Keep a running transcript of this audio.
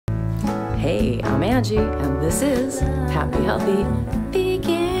Hey, I'm Angie, and this is Happy Healthy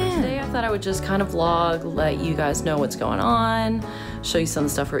Vegan. Today I thought I would just kind of vlog, let you guys know what's going on, show you some of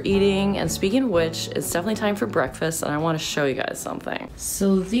the stuff we're eating, and speaking of which, it's definitely time for breakfast, and I want to show you guys something.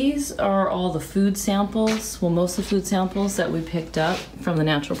 So these are all the food samples, well, most of the food samples that we picked up from the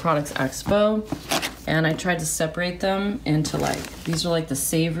Nat Pro Expo, and I tried to separate them into these are like the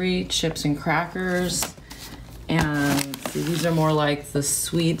savory chips and crackers, and see, these are more like the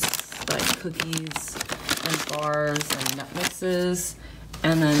sweets, like cookies and bars and nut mixes,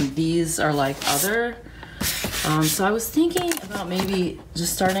 and then these are like other. So I was thinking about maybe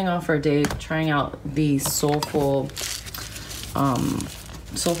just starting off our day trying out the Soulful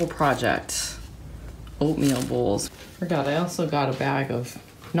Project oatmeal bowls. Forgot I also got a bag of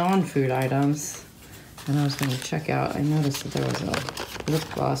non-food items, and I was going to check out. I noticed that there was a lip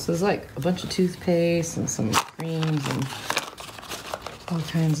gloss. There's like a bunch of toothpaste and some creams and all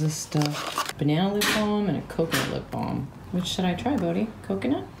kinds of stuff. Banana lip balm and a coconut lip balm. Which should I try, Bodhi?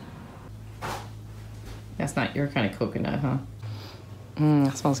 Coconut? That's not your kind of coconut, huh?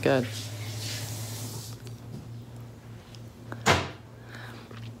 That smells good.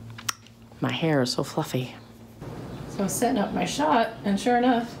 My hair is so fluffy. So I was setting up my shot, and sure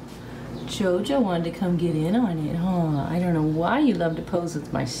enough, JoJo wanted to come get in on it, huh? I don't know why you love to pose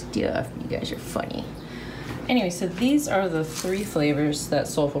with my stuff. You guys are funny. Anyway, so these are the 3 flavors that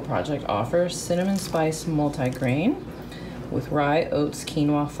Soulful Project offers. Cinnamon spice multigrain with rye, oats,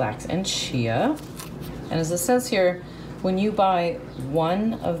 quinoa, flax, and chia. And as it says here, when you buy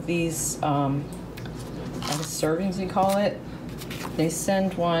one of these servings, we call it, they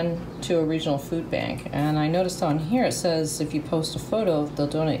send one to a regional food bank. And I noticed on here it says if you post a photo, they'll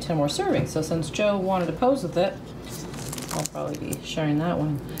donate 10 more servings. So since Joe wanted to pose with it, I'll probably be sharing that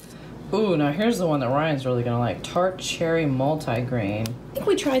one. Ooh, now here's the one that Ryan's really gonna like. Tart Cherry Multigrain. I think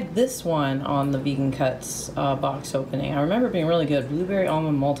we tried this one on the Vegan Cuts box opening. I remember it being really good. Blueberry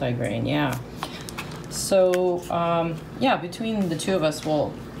Almond Multigrain, yeah. So, yeah, between the two of us,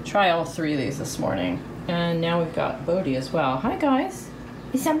 we'll try all 3 of these this morning. And now we've got Bodhi as well. Hi, guys.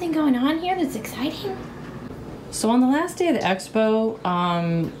 Is something going on here that's exciting? So on the last day of the expo,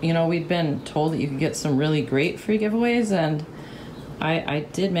 you know, we'd been told that you could get some really great free giveaways, and I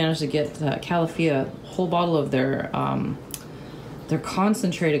did manage to get Califia a whole bottle of their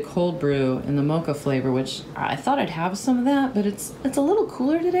concentrated cold brew in the mocha flavor, which I thought I'd have some of that, but it's a little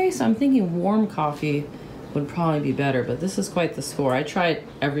cooler today, so I'm thinking warm coffee would probably be better, but this is quite the score. I tried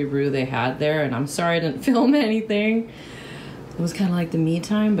every brew they had there, and I'm sorry I didn't film anything. It was kind of like the me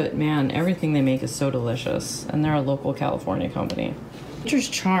time, but man, everything they make is so delicious, and they're a local California company. Nature's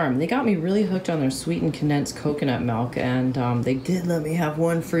Charm, they got me really hooked on their sweetened condensed coconut milk, and they did let me have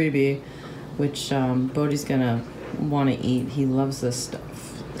one freebie, which Bodhi's gonna want to eat. He loves this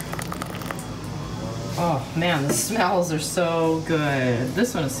stuff. Oh man, the smells are so good.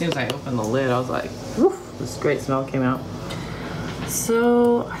 This one, as soon as I opened the lid, I was like, woof, this great smell came out.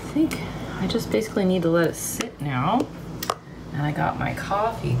 So I think I just basically need to let it sit now. And I got my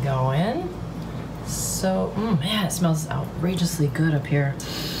coffee going. So, man, it smells outrageously good up here.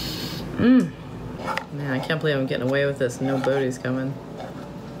 Man, I can't believe I'm getting away with this. No Bodhi's coming.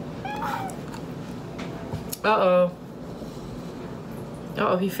 Uh-oh.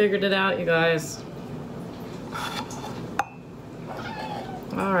 Uh-oh, he figured it out, you guys.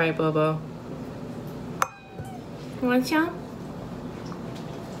 All right, Bobo. You want some?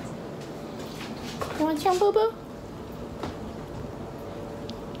 You want some, Bobo?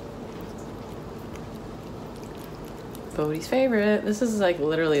 Bodhi's favorite. This is like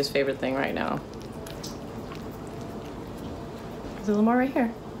literally his favorite thing right now. There's a little more right here.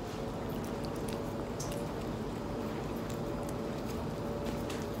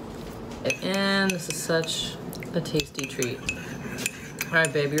 And this is such a tasty treat. All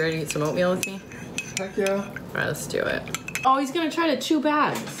right, babe, you ready to eat some oatmeal with me? Heck yeah. All right, let's do it. Oh, he's gonna try to chew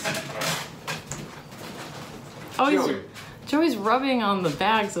bags. Oh, Joey's rubbing on the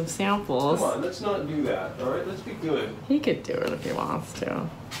bags of samples. Come on, let's not do that, all right? Let's be good. He could do it if he wants to.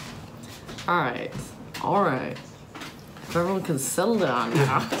 All right, all right. Everyone can settle down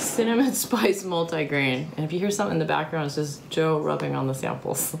now. Cinnamon spice multigrain. And if you hear something in the background, it's just Joe rubbing on the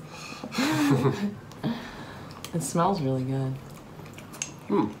samples. It smells really good.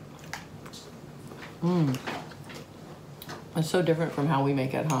 It's so different from how we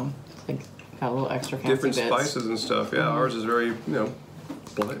make it at home. It's like got a little extra fancy different bits. Spices and stuff. Yeah, ours is very, you know,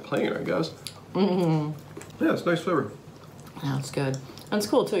 plain, I guess. Yeah, it's nice flavor. Yeah, it's good. And it's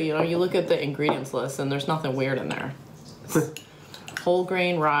cool too, you know, you look at the ingredients list and there's nothing weird in there. Whole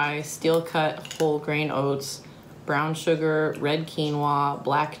grain rye, steel cut whole grain oats, brown sugar, red quinoa,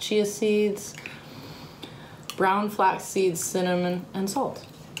 black chia seeds, brown flax seeds, cinnamon, and salt.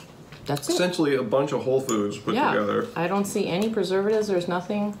 That's it. Essentially a bunch of whole foods put together. I don't see any preservatives. There's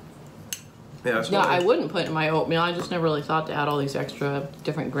nothing. Yeah, that's No, why I wouldn't put it in my oatmeal. I just never really thought to add all these extra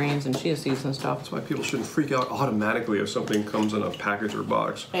different grains and chia seeds and stuff. that's why people shouldn't freak out automatically if something comes in a package or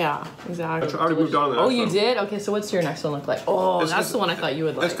box. Yeah, exactly. I already moved on to that. Oh, you did? Okay, so what's your next one look like? Oh, that's the one I thought you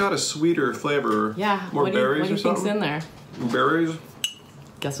would like. It's got a sweeter flavor. Yeah. More berries what do you or something. think's in there? Berries.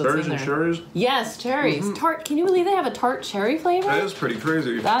 Guess what's Berries in and there? cherries. Yes, cherries. Tart. Can you believe they have a tart cherry flavor? That is pretty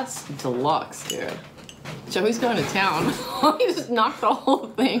crazy. That's deluxe, dude. Joey's going to town. He just knocked the whole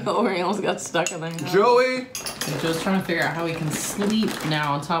thing over. He almost got stuck in there. Joey! Joe's trying to figure out how he can sleep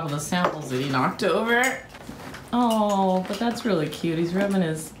now on top of the samples that he knocked over. Oh, but that's really cute. He's rubbing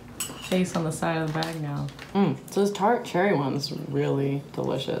his face on the side of the bag now. So this tart cherry one's really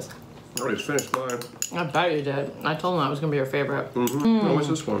delicious. I already finished mine. I bet you did. I told him that was going to be your favorite. Oh, what's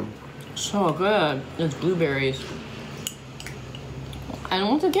this one? So good. It's blueberries. And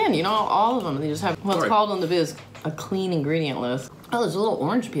once again, you know, all of them, they just have what's called in the biz a clean ingredient list. Oh, there's a little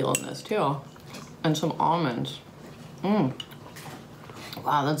orange peel in this too. And some almonds. Wow,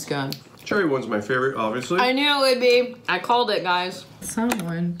 that's good. Cherry one's my favorite, obviously. I knew it would be. I called it, guys.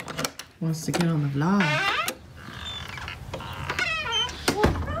 Someone wants to get on the vlog.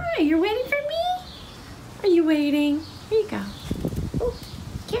 Hi, you're waiting for me? Are you waiting? Here you go. Oh,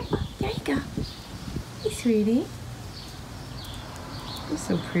 careful. There you go. Hey, sweetie. You're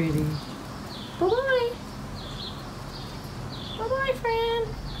so pretty. Bye-bye. Bye-bye, friend.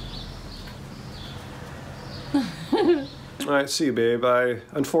 All right, see you, babe. I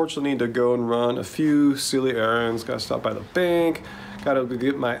unfortunately need to go and run a few silly errands. Got to stop by the bank. Got to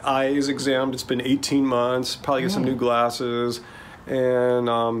get my eyes examined. It's been 18 months. Probably get some new glasses. And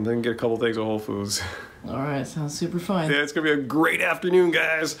then get a couple things at Whole Foods. All right, sounds super fun. Yeah, it's going to be a great afternoon,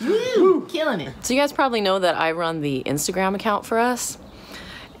 guys. Woo! Killing it. So you guys probably know that I run the Instagram account for us.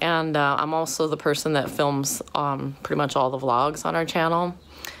 And I'm also the person that films pretty much all the vlogs on our channel.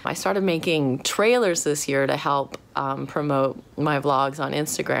 I started making trailers this year to help promote my vlogs on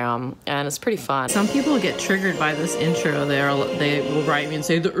Instagram, and it's pretty fun. Some people get triggered by this intro. They will write me and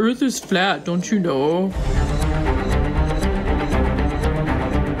say, "The earth is flat, don't you know?"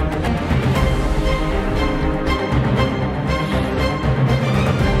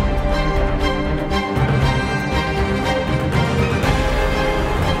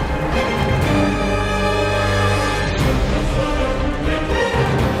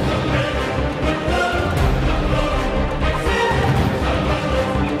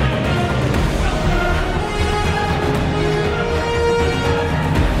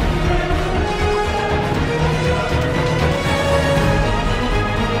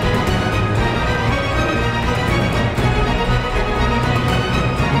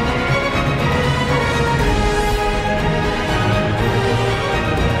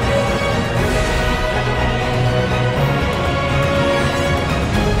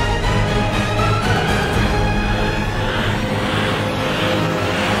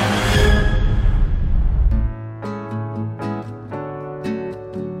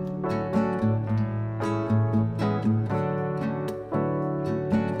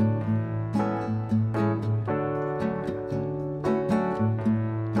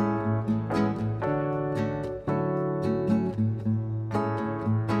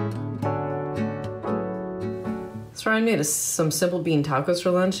 So I made some simple bean tacos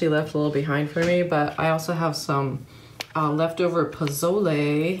for lunch. She left a little behind for me, but I also have some leftover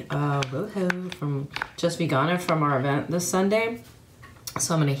pozole from Just Vegana from our event this Sunday.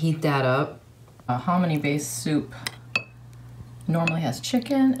 So I'm gonna heat that up. A hominy-based soup normally has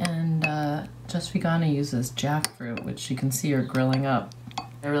chicken, and Just Vegana uses jackfruit, which you can see are grilling up.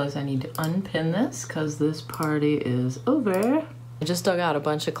 I realize I need to unpin this because this party is over. I just dug out a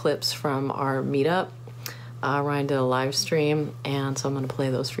bunch of clips from our meetup. Ryan did a live stream, and so I'm gonna play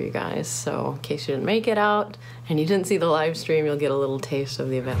those for you guys. So in case you didn't make it out and you didn't see the live stream, you'll get a little taste of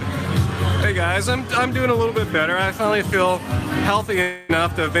the event. Hey guys, I'm doing a little bit better. I finally feel healthy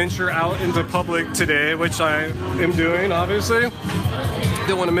enough to venture out into public today, which I am doing, obviously.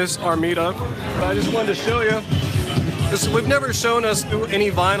 Didn't want to miss our meetup, but I just wanted to show you. We've never shown us do any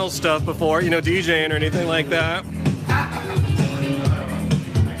vinyl stuff before, you know, DJing or anything like that.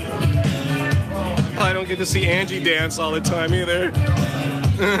 I don't get to see Angie dance all the time either.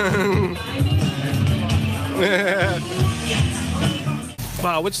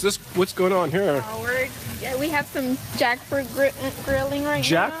 Wow, what's going on here? We have some jackfruit grilling right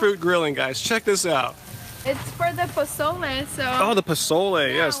now. Jackfruit grilling, guys. Check this out. It's for the pozole, so... Oh, the pozole,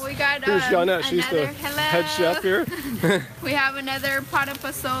 yeah, yes. we got Here's Janet, she's the hello. head chef here. We have another pot of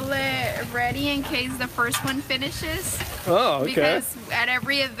pozole ready in case the first one finishes. Oh, okay. Because at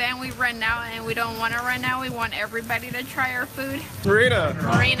every event we run out and we don't want to run out. We want everybody to try our food. Marina.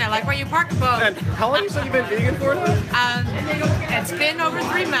 Marina, like where you park the boat. And how long you said you've been vegan for now? It's been over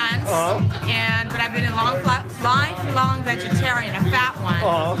 3 months, Uh-huh. but I've been a lifelong vegetarian, a fat one.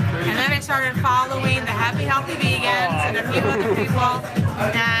 Uh-huh. And then I started following the Happy Healthy Vegans and a few other people,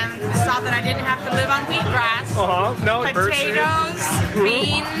 and saw that I didn't have to live on wheatgrass. No, Potatoes,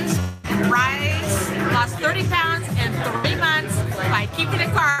 beans, rice. Lost 30 pounds in 3 months by keeping it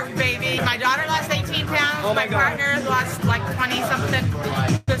carb, baby. My daughter lost 18 pounds. Oh my God. Partner lost like 20 something.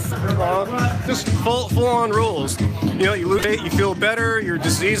 Just full on rules. You know, you lose weight, you feel better, your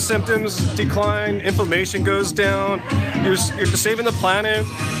disease symptoms decline, inflammation goes down, you're saving the planet,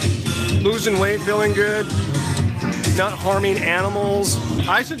 losing weight, feeling good, not harming animals.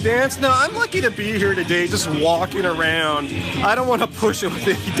 I should dance? No, I'm lucky to be here today just walking around. I don't want to push it with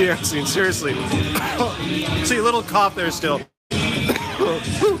any dancing, seriously. See, a little cough there still.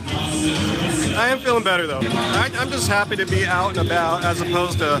 I am feeling better though. I'm just happy to be out and about as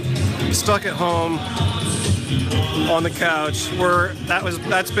opposed to stuck at home on the couch where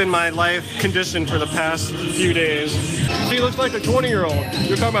that's been my life condition for the past few days. She looks like a 20-year-old.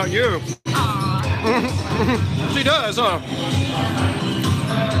 You're talking about you. She does, huh?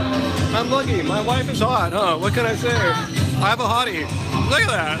 I'm lucky. My wife is hot, huh? What can I say? I have a hottie. Look at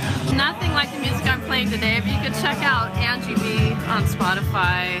that. Nothing like the music I'm playing today, but you can check out Angie B on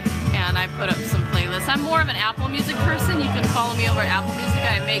Spotify, and I put up some playlists. I'm more of an Apple Music person. You can follow me over at Apple Music.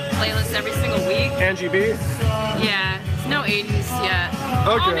 I make playlists every single week. Angie B? Yeah, no 80s yet.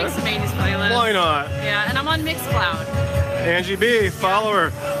 Okay. I'll make some 80s playlists. Why not? Yeah, and I'm on Mixcloud. Angie B, follow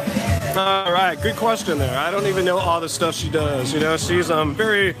her. All right, good question there. I don't even know all the stuff she does. You know, she's a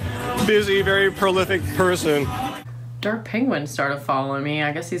very busy, very prolific person. Dark Penguin started following me.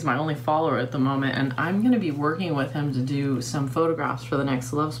 I guess he's my only follower at the moment, and I'm going to be working with him to do some photographs for the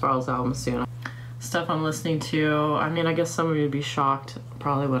next Lovespirals album soon. Stuff I'm listening to, I mean, I guess some of you would be shocked.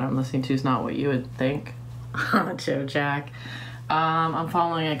 Probably what I'm listening to is not what you would think. Joe Jack. I'm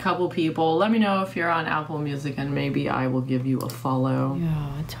following a couple people. Let me know if you're on Apple Music and maybe I will give you a follow.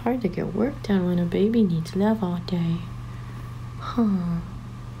 Yeah, it's hard to get work done when a baby needs love all day. Huh.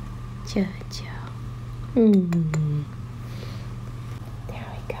 JoJo. There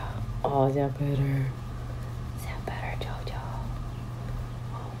we go. Oh, is that better? Is that better, JoJo?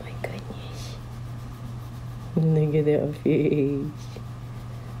 Oh my goodness. Look at that face.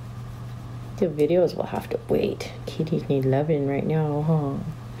 The videos will have to wait. Kitties need loving right now, huh?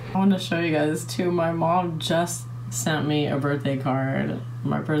 I want to show you guys too. My mom just sent me a birthday card.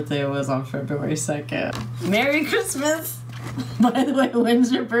 My birthday was on February 2nd. Merry Christmas! By the way,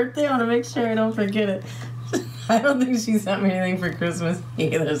 when's your birthday? I want to make sure I don't forget it. I don't think she sent me anything for Christmas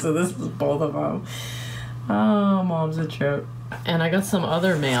either, so this is both of them. Oh, mom's a trip. And I got some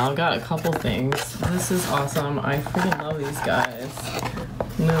other mail. I've got a couple things. This is awesome. I freaking love these guys.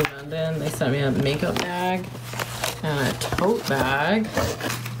 New London. They sent me a makeup bag and a tote bag.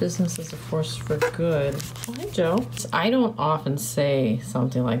 Business is a force for good. Oh, hi, Joe. I don't often say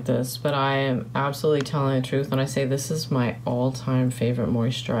something like this, but I am absolutely telling the truth when I say this is my all-time favorite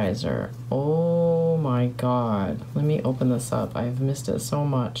moisturizer. Oh my God. Let me open this up. I've missed it so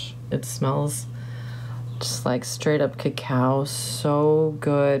much. It smells just like straight up cacao, so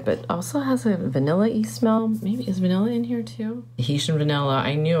good, but also has a vanilla-y smell. Maybe is vanilla in here too? Haitian vanilla,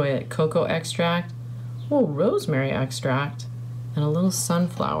 I knew it. Cocoa extract, oh, rosemary extract, and a little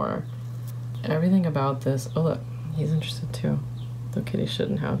sunflower. Everything about this, oh look, he's interested too. The kitty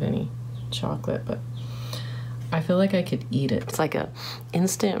shouldn't have any chocolate, but I feel like I could eat it. It's like a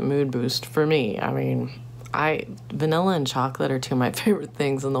instant mood boost for me. I mean, vanilla and chocolate are two of my favorite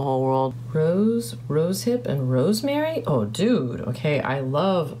things in the whole world. Rosehip, and rosemary? Oh, dude. Okay, I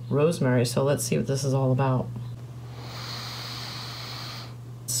love rosemary, so let's see what this is all about.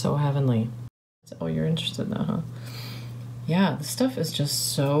 So heavenly. Oh, you're interested now, huh? Yeah, this stuff is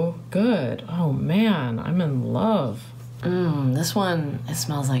just so good. Oh, man, I'm in love. This one, it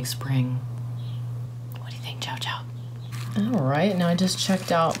smells like spring. What do you think, Chow Chow? All right, now I just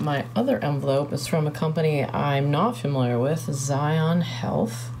checked out my other envelope. It's from a company I'm not familiar with, Zion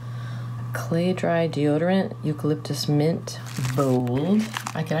Health. Clay dry deodorant, eucalyptus mint, bold.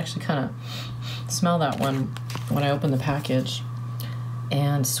 I can actually kind of smell that one when I open the package.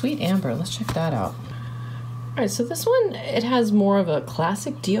 And sweet amber, let's check that out. All right, so this one, it has more of a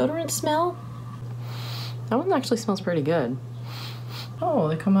classic deodorant smell. That one actually smells pretty good. Oh,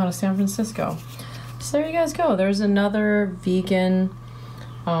 they come out of San Francisco. So there you guys go. There's another vegan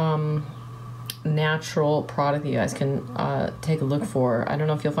natural product that you guys can take a look for. I don't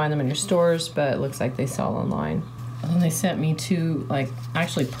know if you'll find them in your stores, but it looks like they sell online. And then they sent me 2 like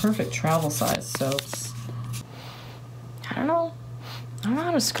actually perfect travel size soaps. I don't know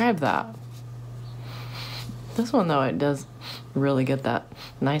how to describe that. This one though, it does really get that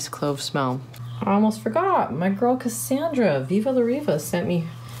nice clove smell. I almost forgot. My girl Cassandra, Viva La Riva, sent me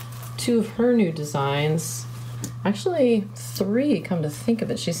 2 of her new designs. Actually 3, come to think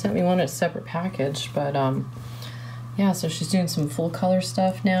of it. She sent me one in a separate package, but yeah, so she's doing some full color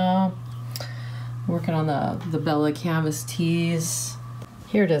stuff now. Working on the Bella canvas tees.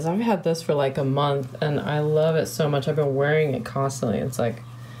 Here it is. I've had this for like a month and I love it so much. I've been wearing it constantly. It's like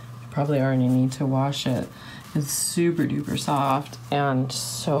I probably already need to wash it. It's super duper soft and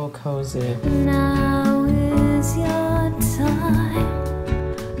so cozy. Now is your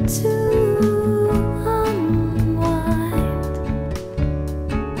time to unwind.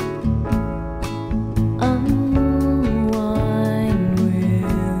 Unwind with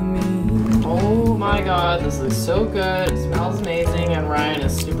me. Oh my god, this looks so good. It smells amazing and Ryan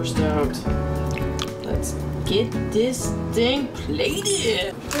is super stoked. Let's get this thing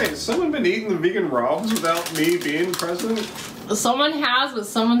plated. Hey, has someone been eating the vegan robs without me being present? Someone has, but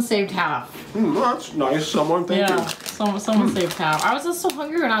someone saved half. That's nice. Someone, thank you. Someone saved half. I was just so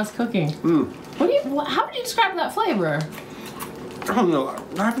hungry when I was cooking. How would you describe that flavor? I don't know.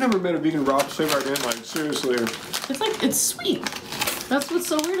 I've never been a vegan rob flavor I didn't like. Seriously. It's like, it's sweet. That's what's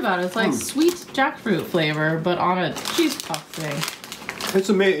so weird about it. It's like sweet jackfruit flavor, but on a cheese puff thing. It's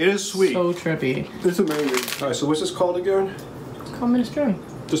amazing. It is sweet. So trippy. It's amazing. Alright, so what's this called again? It's called minestrone.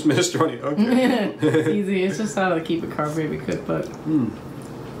 Just minestrone. Okay. It's easy. It's just out of the Keep It Carb Baby cookbook.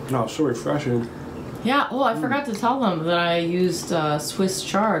 Oh, so refreshing. Yeah, well, I forgot to tell them that I used Swiss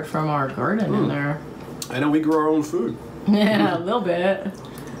chard from our garden in there. I know we grow our own food. Yeah, a little bit.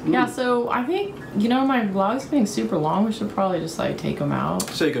 Yeah, so I think, you know, my vlog's getting super long. We should probably just like take them out.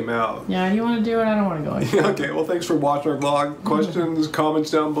 Take them out. Yeah, you want to do it? I don't want to go into Okay, well, thanks for watching our vlog. Questions, comments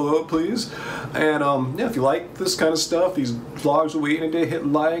down below, please. And yeah, if you like this kind of stuff, these vlogs are waiting today, hit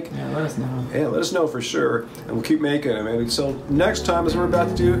like. Yeah, let us know. Yeah, let us know for sure. And we'll keep making them. And so next time, as we're about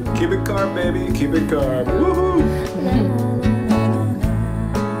to do, keep it carb, baby. Keep it carb. Woohoo!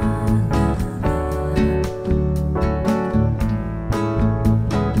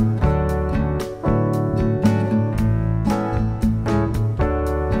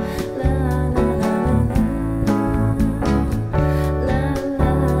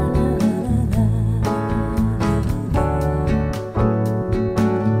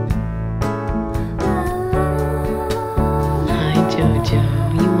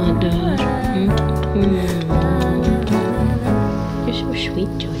 You're so sweet,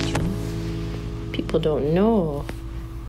 JoJo. People don't know